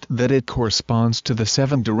suggest that it corresponds to the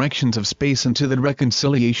 7 directions of space and to the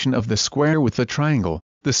reconciliation of the square with the triangle,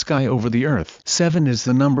 the sky over the earth. 7 is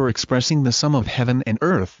the number expressing the sum of heaven and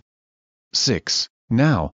earth. 6.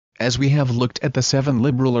 Now, As we have looked at the 7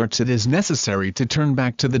 liberal arts, it is necessary to turn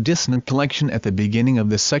back to the dissonant collection at the beginning of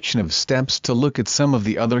this section of steps to look at some of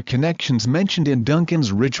the other connections mentioned in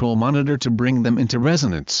Duncan's ritual monitor to bring them into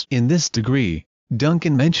resonance. In this degree,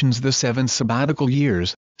 Duncan mentions the 7 sabbatical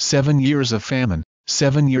years, 7 years of famine,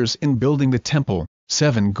 7 years in building the temple,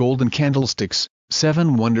 7 golden candlesticks,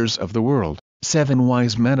 7 wonders of the world, 7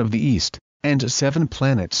 wise men of the East, and 7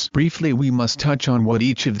 planets. Briefly, we must touch on what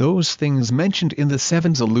each of those things mentioned in the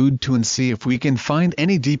 7s allude to and see if we can find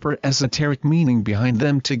any deeper esoteric meaning behind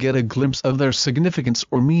them to get a glimpse of their significance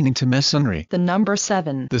or meaning to Masonry. The number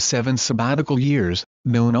 7. The 7 sabbatical years,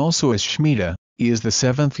 known also as Shemitah, is the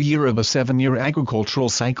 7th year of a 7-year agricultural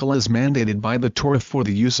cycle as mandated by the Torah for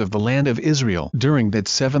the use of the land of Israel. During that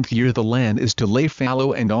 7th year the land is to lay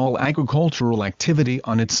fallow and all agricultural activity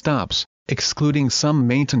on it stops, excluding some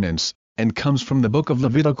maintenance, and comes from the book of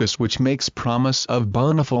Leviticus, which makes promise of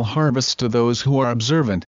bountiful harvests to those who are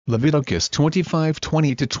observant. Leviticus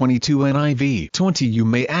 25:20-22 NIV 20. You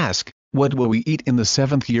may ask, what will we eat in the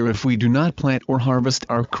 7th year if we do not plant or harvest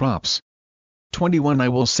our crops? 21. I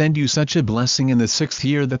will send you such a blessing in the 6th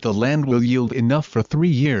year that the land will yield enough for 3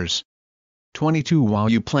 years. 22.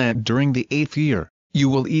 While you plant during the 8th year, you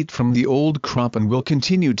will eat from the old crop and will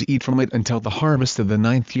continue to eat from it until the harvest of the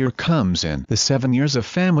 9th year comes in. The 7 years of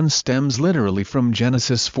famine stems literally from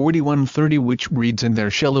Genesis 41:30, which reads, and there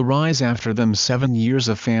shall arise after them 7 years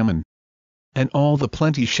of famine, and all the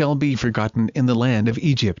plenty shall be forgotten in the land of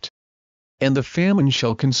Egypt. And the famine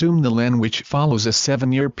shall consume the land, which follows a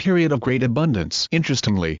 7-year period of great abundance.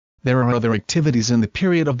 Interestingly, there are other activities in the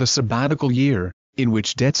period of the sabbatical year, in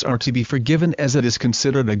which debts are to be forgiven as it is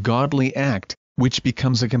considered a godly act, which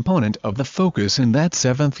becomes a component of the focus in that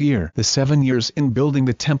 7th year. The 7 years in building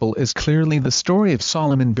the temple is clearly the story of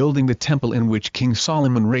Solomon building the temple, in which King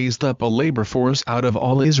Solomon raised up a labor force out of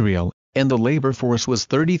all Israel, and the labor force was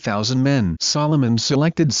 30,000 men. Solomon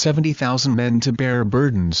selected 70,000 men to bear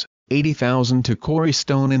burdens, 80,000 to quarry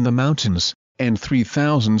stone in the mountains, and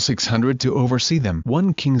 3,600 to oversee them.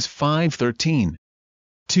 1 Kings 5:13.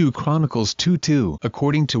 2 Chronicles 2:2.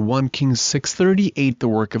 According to 1 Kings 6:38, the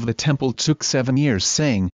work of the temple took 7 years,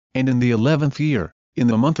 saying, and in the 11th year, in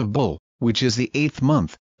the month of Bul, which is the 8th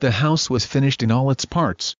month, the house was finished in all its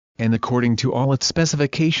parts, and according to all its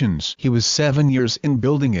specifications. He was 7 years in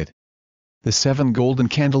building it. The 7 golden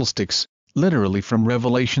candlesticks, literally from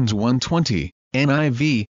Revelations 1:20,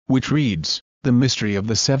 NIV, which reads, the mystery of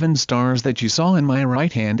the 7 stars that you saw in my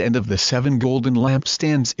right hand and of the 7 golden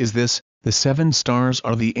lampstands is this: the 7 stars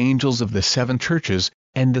are the angels of the 7 churches,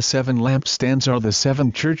 and the 7 lampstands are the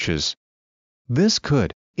 7 churches. This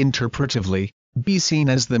could, interpretively, be seen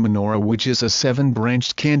as the menorah, which is a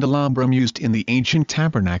 7-branched candelabrum used in the ancient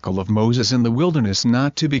tabernacle of Moses in the wilderness,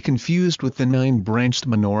 not to be confused with the 9-branched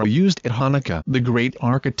menorah used at Hanukkah. The great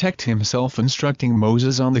architect himself instructing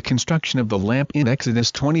Moses on the construction of the lamp in Exodus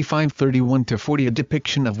 25:31-40, a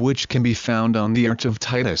depiction of which can be found on the Arch of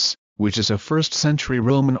Titus, which is a 1st-century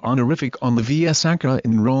Roman honorific on the Via Sacra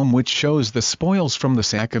in Rome, which shows the spoils from the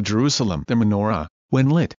sack of Jerusalem. The menorah, when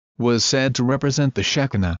lit, was said to represent the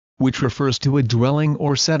Shekinah, which refers to a dwelling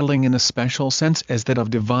or settling in a special sense as that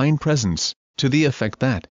of divine presence, to the effect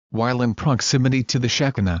that, while in proximity to the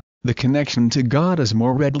Shekinah, the connection to God is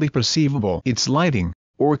more readily perceivable. Its lighting,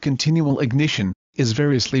 or continual ignition, is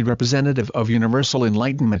variously representative of universal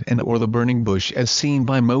enlightenment and or the burning bush as seen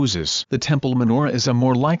by Moses. The temple menorah is a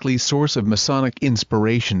more likely source of Masonic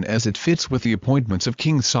inspiration, as it fits with the appointments of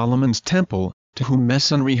King Solomon's temple, to whom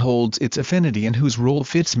Masonry holds its affinity and whose role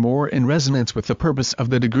fits more in resonance with the purpose of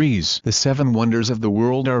the degrees. The 7 wonders of the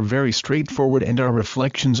world are very straightforward and are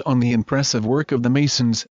reflections on the impressive work of the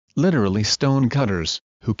Masons, literally stone cutters,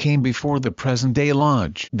 who came before the present-day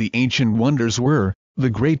lodge. The ancient wonders were, the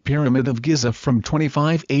Great Pyramid of Giza from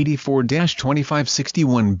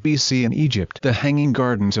 2584-2561 BC in Egypt, the Hanging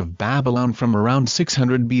Gardens of Babylon from around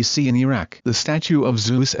 600 BC in Iraq, the statue of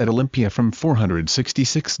Zeus at Olympia from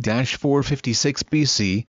 466-456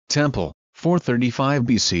 BC, Temple, 435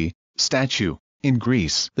 BC, statue, in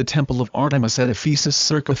Greece, the Temple of Artemis at Ephesus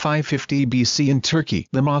circa 550 BC in Turkey,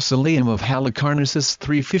 the Mausoleum of Halicarnassus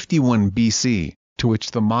 351 BC. To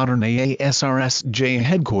which the modern AASRSJ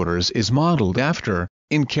headquarters is modeled after,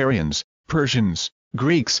 in Carians, Persians,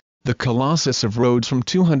 Greeks, the Colossus of Rhodes from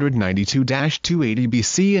 292-280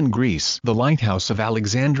 BC in Greece, the Lighthouse of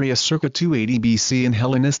Alexandria circa 280 BC in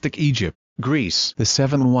Hellenistic Egypt, Greece. The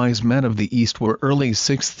 7 wise men of the East were early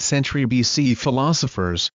 6th century BC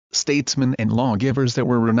philosophers, statesmen and lawgivers that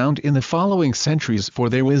were renowned in the following centuries for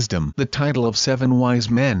their wisdom. The title of 7 wise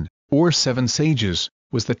men, or 7 sages,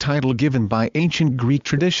 was the title given by ancient Greek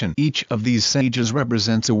tradition. Each of these sages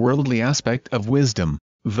represents a worldly aspect of wisdom,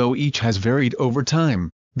 though each has varied over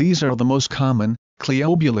time. These are the most common.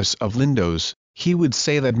 Cleobulus of Lindos, he would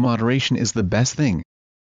say that moderation is the best thing.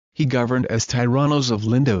 He governed as Tyrannos of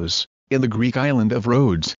Lindos, in the Greek island of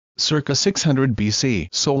Rhodes, circa 600 BC.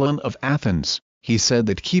 Solon of Athens, he said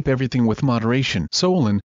that keep everything with moderation.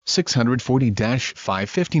 Solon,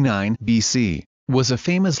 640–559 BC, was a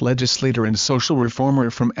famous legislator and social reformer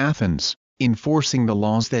from Athens, enforcing the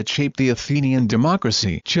laws that shaped the Athenian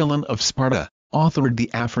democracy. Chilon of Sparta authored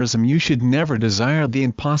the aphorism "You should never desire the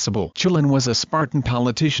impossible." Chilon was a Spartan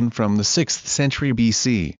politician from the 6th century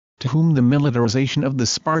BC, to whom the militarization of the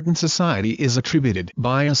Spartan society is attributed.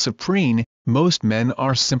 Bias of Prene, most men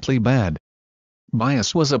are simply bad.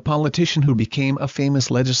 Bias was a politician who became a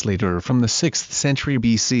famous legislator from the 6th century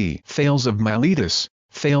BC. Thales of Miletus.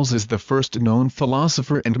 Thales is the first known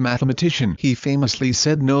philosopher and mathematician. He famously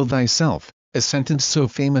said, "Know thyself," a sentence so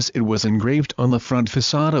famous it was engraved on the front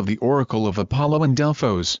facade of the Oracle of Apollo in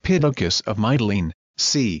Delphos. Pittacus of Mytilene,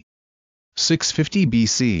 c. 650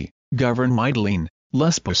 BC, governed Mytilene,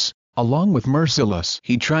 Lesbos, along with Myrsilus.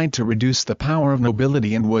 He tried to reduce the power of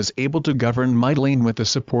nobility and was able to govern Mytilene with the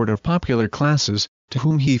support of popular classes, to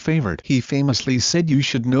whom he favored. He famously said, "You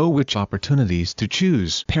should know which opportunities to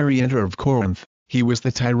choose." Periander of Corinth. He was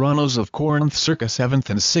the Tyrannos of Corinth circa 7th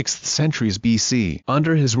and 6th centuries BC.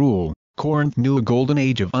 Under his rule, Corinth knew a golden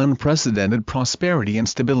age of unprecedented prosperity and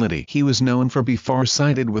stability. He was known for being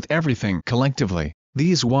far-sighted with everything. Collectively,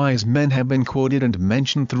 these wise men have been quoted and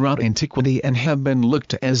mentioned throughout antiquity and have been looked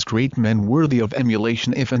to as great men worthy of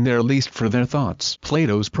emulation if in their least for their thoughts.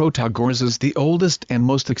 Plato's Protagoras is the oldest and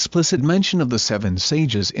most explicit mention of the 7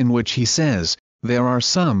 sages, in which he says, "There are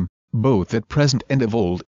some, both at present and of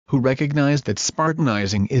old, who recognize that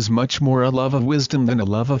Spartanizing is much more a love of wisdom than a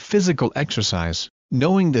love of physical exercise,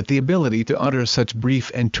 knowing that the ability to utter such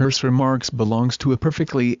brief and terse remarks belongs to a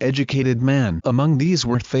perfectly educated man." Among these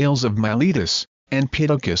were Thales of Miletus, and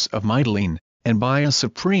Pittacus of Mytilene, and Bias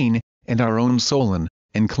of Prene, and our own Solon,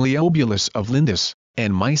 and Cleobulus of Lindos,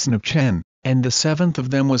 and Myson of Chen, and the 7th of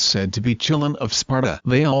them was said to be Chilon of Sparta.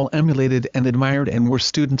 They all emulated and admired and were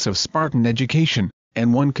students of Spartan education,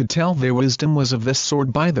 and one could tell their wisdom was of this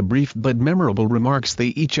sort by the brief but memorable remarks they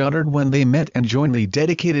each uttered when they met and jointly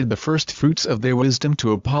dedicated the first fruits of their wisdom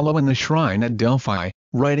to Apollo in the shrine at Delphi,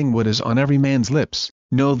 writing what is on every man's lips,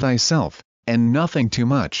 "Know thyself, and nothing too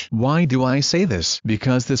much." Why do I say this?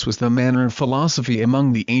 Because this was the manner of philosophy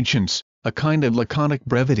among the ancients, a kind of laconic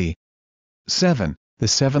brevity. 7. The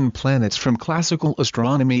 7 planets from classical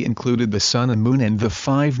astronomy included the Sun and Moon and the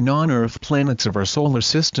 5 non-Earth planets of our solar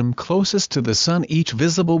system closest to the Sun, each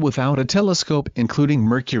visible without a telescope, including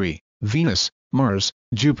Mercury, Venus, Mars,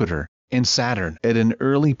 Jupiter, and Saturn. At an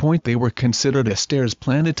early point they were considered asteres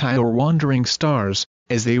planetae or wandering stars,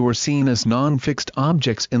 as they were seen as non-fixed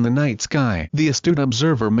objects in the night sky. The astute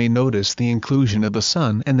observer may notice the inclusion of the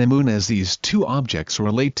Sun and the Moon, as these 2 objects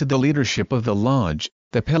relate to the leadership of the Lodge,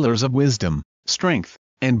 the pillars of wisdom, strength,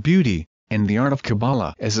 and beauty, and the art of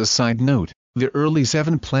Kabbalah. As a side note, the early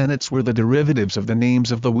 7 planets were the derivatives of the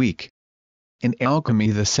names of the week. In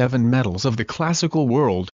alchemy, the 7 metals of the classical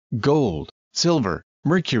world, gold, silver,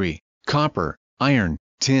 mercury, copper, iron,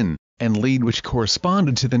 tin, and lead, which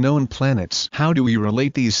corresponded to the known planets. How do we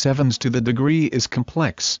relate these 7s to the degree is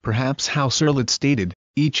complex. Perhaps how Serlet stated,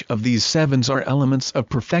 each of these 7s are elements of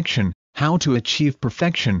perfection, how to achieve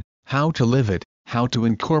perfection, how to live it, how to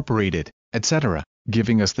incorporate it, etc.,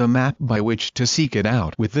 giving us the map by which to seek it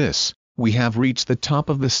out. With this, we have reached the top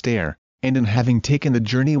of the stair, and in having taken the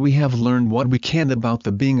journey we have learned what we can about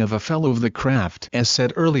the being of a fellow of the craft. As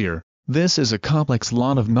said earlier, this is a complex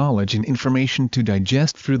lot of knowledge and information to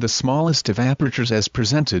digest through the smallest of apertures, as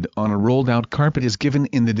presented on a rolled-out carpet is given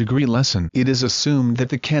in the degree lesson. It is assumed that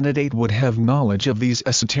the candidate would have knowledge of these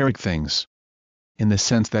esoteric things, in the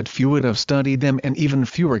sense that few would have studied them and even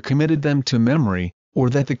fewer committed them to memory, or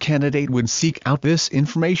that the candidate would seek out this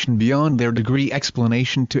information beyond their degree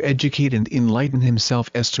explanation to educate and enlighten himself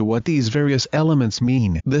as to what these various elements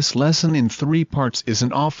mean. This lesson in 3 parts is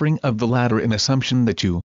an offering of the latter, in assumption that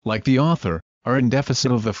you, like the author, are in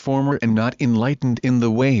deficit of the former and not enlightened in the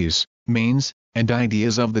ways, means, and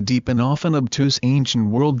ideas of the deep and often obtuse ancient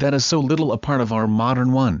world that is so little a part of our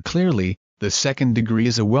modern one. Clearly, the 2nd degree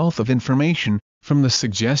is a wealth of information, from the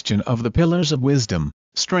suggestion of the pillars of wisdom,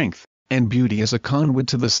 strength, and beauty as a conduit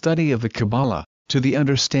to the study of the Kabbalah, to the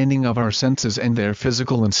understanding of our senses and their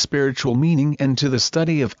physical and spiritual meaning, and to the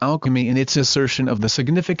study of alchemy in its assertion of the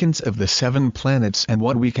significance of the 7 planets and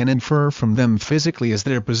what we can infer from them physically as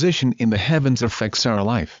their position in the heavens affects our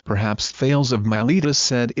life. Perhaps Thales of Miletus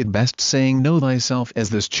said it best, saying, "Know thyself," as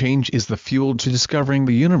this change is the fuel to discovering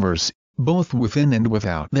the universe, both within and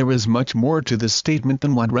without. There is much more to this statement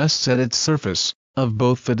than what rests at its surface, of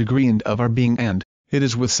both the degree and of our being, and it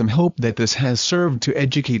is with some hope that this has served to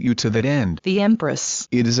educate you to that end. The Empress.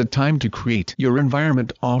 It is a time to create your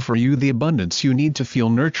environment, offer you the abundance you need to feel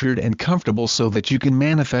nurtured and comfortable so that you can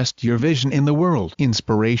manifest your vision in the world.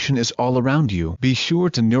 Inspiration is all around you. Be sure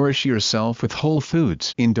to nourish yourself with whole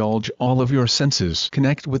foods. Indulge all of your senses.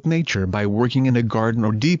 Connect with nature by working in a garden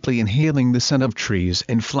or deeply inhaling the scent of trees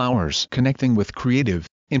and flowers. Connecting with creative,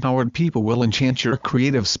 empowered people will enchant your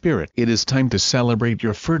creative spirit. It is time to celebrate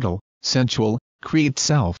your fertile, sensual, create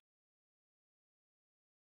self.